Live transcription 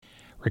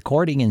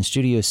Recording in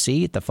Studio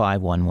C at the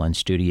 511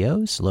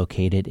 Studios,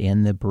 located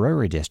in the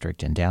Brewery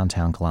District in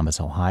downtown Columbus,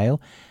 Ohio,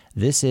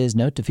 this is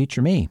Note to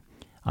Future Me.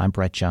 I'm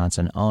Brett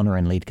Johnson, owner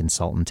and lead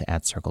consultant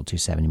at Circle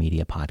 270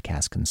 Media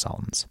Podcast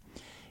Consultants.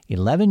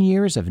 11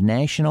 years of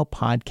National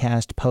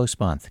Podcast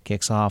Post Month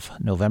kicks off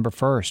November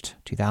 1st,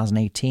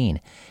 2018.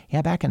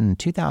 Yeah, back in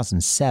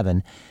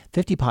 2007,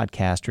 50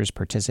 podcasters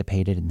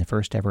participated in the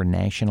first ever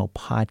National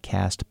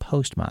Podcast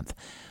Post Month,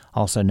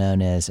 also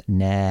known as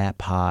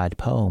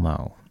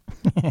NaPodPoMo.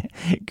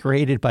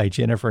 Created by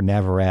Jennifer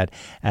Navarrete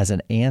as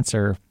an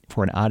answer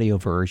for an audio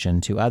version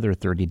to other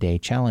 30-day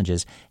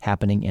challenges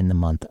happening in the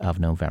month of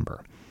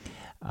November.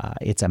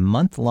 It's a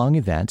month-long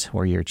event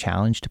where you're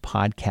challenged to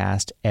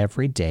podcast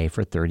every day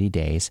for 30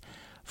 days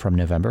from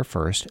November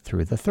 1st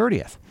through the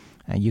 30th.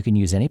 You can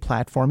use any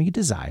platform you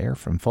desire,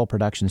 from full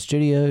production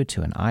studio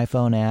to an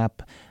iPhone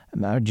app,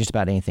 or just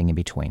about anything in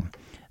between.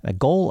 The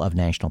goal of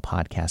National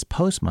Podcast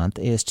Post Month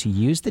is to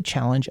use the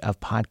challenge of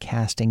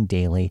podcasting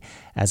daily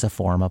as a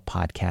form of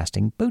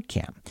podcasting boot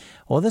camp.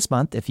 Well, this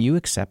month, if you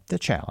accept the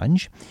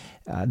challenge,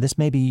 this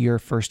may be your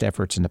first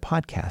efforts into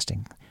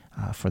podcasting.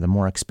 For the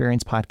more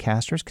experienced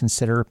podcasters,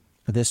 consider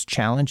this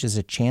challenge as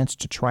a chance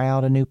to try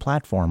out a new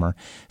platform or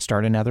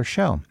start another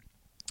show.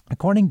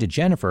 According to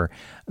Jennifer,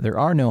 there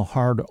are no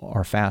hard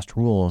or fast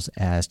rules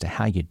as to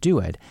how you do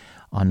it.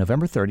 On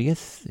November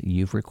 30th,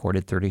 you've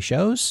recorded 30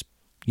 shows.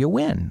 You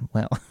win.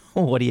 Well,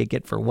 what do you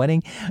get for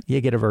winning?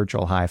 You get a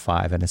virtual high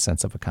five and a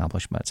sense of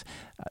accomplishment.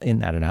 Isn't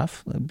that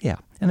enough? Yeah.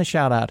 And a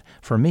shout out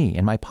for me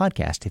and my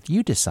podcast. If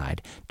you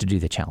decide to do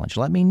the challenge,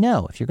 let me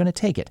know if you're going to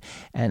take it,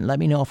 and let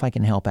me know if I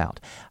can help out.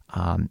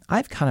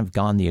 I've kind of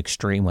gone the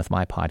extreme with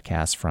my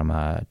podcast from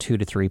 2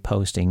 to 3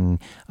 posting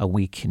a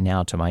week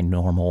now to my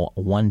normal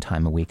 1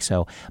 time a week.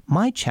 So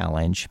my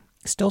challenge,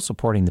 still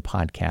supporting the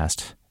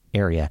podcast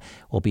area,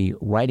 will be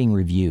writing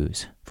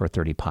reviews for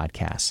 30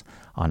 podcasts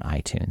on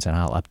iTunes, and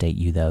I'll update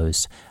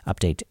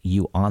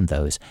you on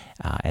those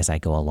as I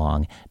go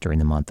along during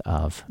the month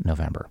of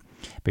November.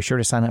 Be sure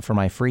to sign up for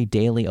my free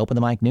daily Open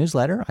the Mic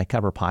newsletter. I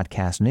cover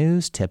podcast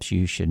news, tips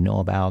you should know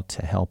about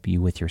to help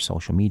you with your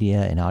social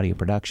media and audio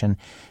production,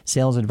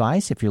 sales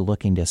advice if you're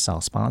looking to sell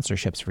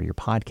sponsorships for your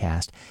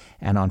podcast,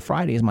 and on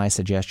Fridays, my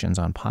suggestions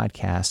on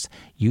podcasts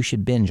you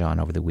should binge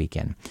on over the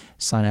weekend.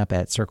 Sign up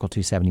at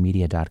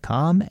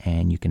circle270media.com,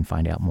 and you can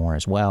find out more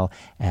as well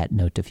at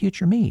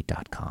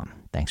notetofutureme.com.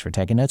 Thanks for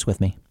taking notes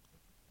with me.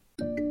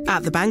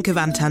 At the Bank of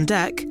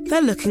Antandek,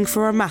 they're looking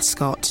for a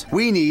mascot.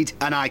 We need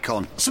an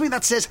icon. Something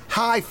that says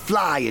high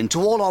flying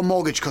to all our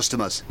mortgage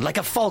customers. Like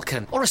a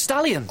falcon or a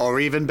stallion. Or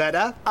even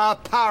better, a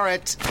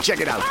parrot.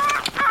 Check it out.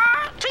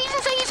 Trees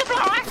and seas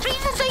apply.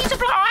 Trees and seas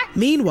apply.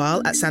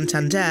 Meanwhile, at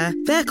Santander,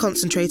 they're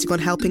concentrating on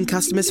helping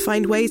customers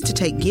find ways to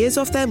take years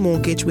off their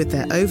mortgage with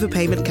their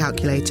overpayment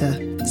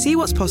calculator. See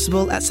what's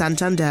possible at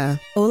Santander.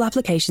 All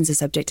applications are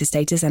subject to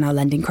status and our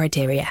lending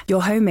criteria.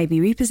 Your home may be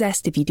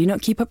repossessed if you do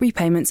not keep up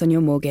repayments on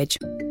your mortgage.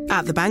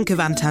 At the Bank of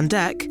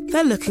Antandek,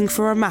 they're looking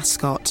for a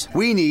mascot.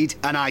 We need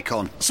an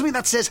icon. Something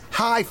that says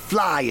high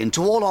flying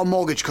to all our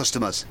mortgage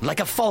customers. Like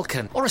a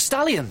falcon or a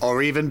stallion.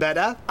 Or even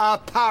better, a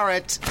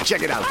parrot.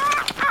 Check it out.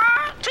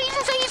 Trees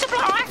and seas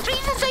apply.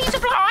 Trees and seas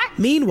apply.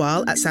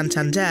 Meanwhile, at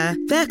Santander,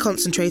 they're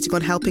concentrating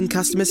on helping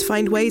customers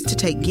find ways to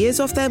take years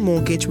off their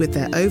mortgage with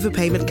their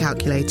overpayment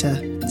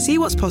calculator. See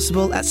what's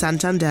possible at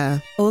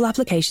Santander. All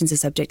applications are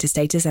subject to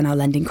status and our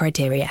lending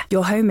criteria.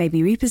 Your home may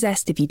be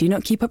repossessed if you do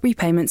not keep up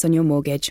repayments on your mortgage.